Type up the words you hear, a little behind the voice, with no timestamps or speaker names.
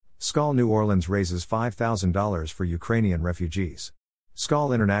SCAL New Orleans raises $5,000 for Ukrainian refugees.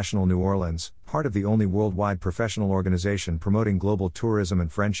 SCAL International New Orleans, part of the only worldwide professional organization promoting global tourism and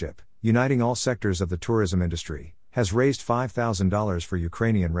friendship, uniting all sectors of the tourism industry, has raised $5,000 for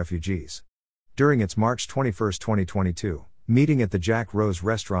Ukrainian refugees. During its March 21, 2022, meeting at the Jack Rose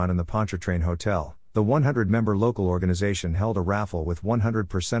restaurant in the Pontchartrain Hotel, the 100-member local organization held a raffle with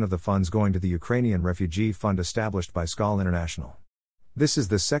 100% of the funds going to the Ukrainian Refugee Fund established by SCAL International. This is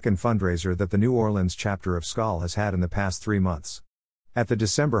the second fundraiser that the New Orleans chapter of SCAL has had in the past 3 months. At the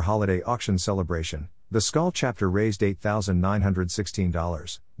December holiday auction celebration, the SCAL chapter raised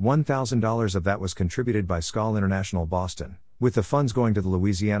 $8,916. $1,000 of that was contributed by SCAL International Boston, with the funds going to the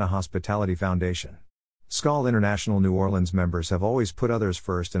Louisiana Hospitality Foundation. SCAL International New Orleans members have always put others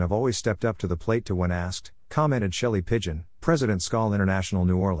first and have always stepped up to the plate to when asked, commented Shelley Pigeon, President SCAL International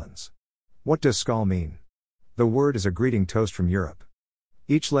New Orleans. What does SCAL mean? The word is a greeting toast from Europe.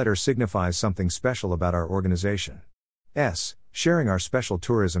 Each letter signifies something special about our organization. S. Sharing our special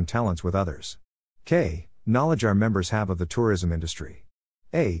tourism talents with others. K. Knowledge our members have of the tourism industry.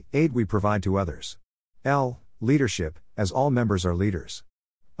 A. Aid we provide to others. L. Leadership, as all members are leaders.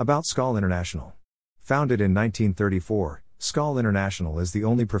 About SCAL International. Founded in 1934, SCAL International is the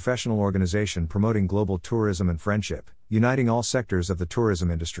only professional organization promoting global tourism and friendship, uniting all sectors of the tourism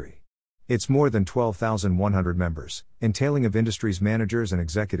industry. Its more than 12,100 members, entailing of industry's managers and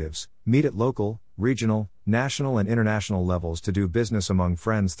executives, meet at local, regional, national and international levels to do business among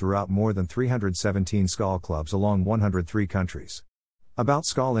friends throughout more than 317 SCAL clubs along 103 countries. About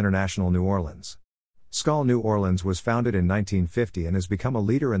SCAL International New Orleans. SCAL New Orleans was founded in 1950 and has become a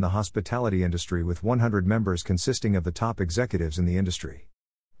leader in the hospitality industry with 100 members consisting of the top executives in the industry.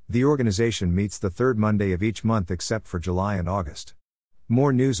 The organization meets the third Monday of each month except for July and August.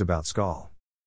 More news about SCAL.